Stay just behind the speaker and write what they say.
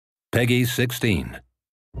Peggy 16.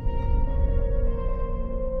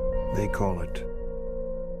 They call it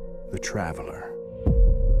the Traveler.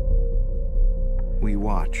 We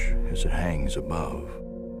watch as it hangs above,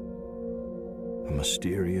 a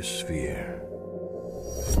mysterious sphere,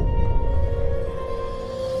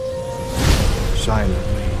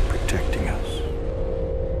 silently protecting us,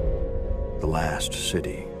 the last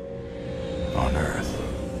city on Earth.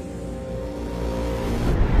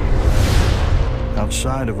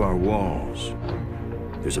 Outside of our walls,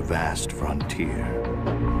 there's a vast frontier,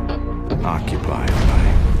 occupied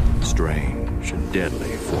by strange and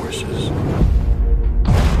deadly forces.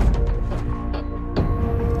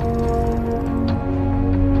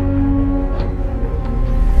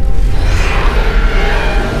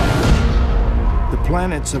 The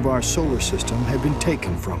planets of our solar system have been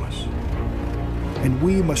taken from us, and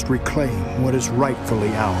we must reclaim what is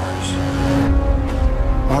rightfully ours.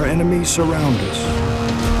 Our enemies surround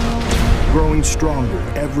us, growing stronger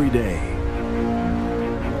every day.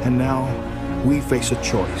 And now, we face a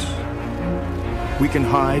choice. We can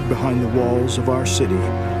hide behind the walls of our city,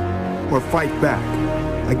 or fight back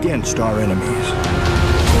against our enemies.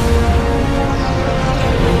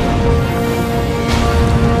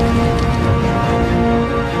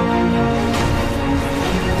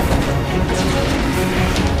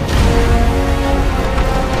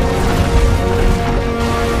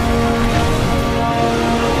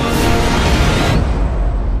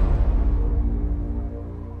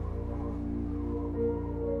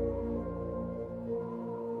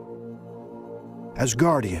 As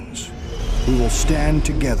guardians, we will stand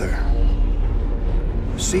together,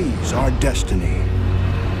 seize our destiny,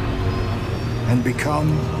 and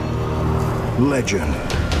become legend.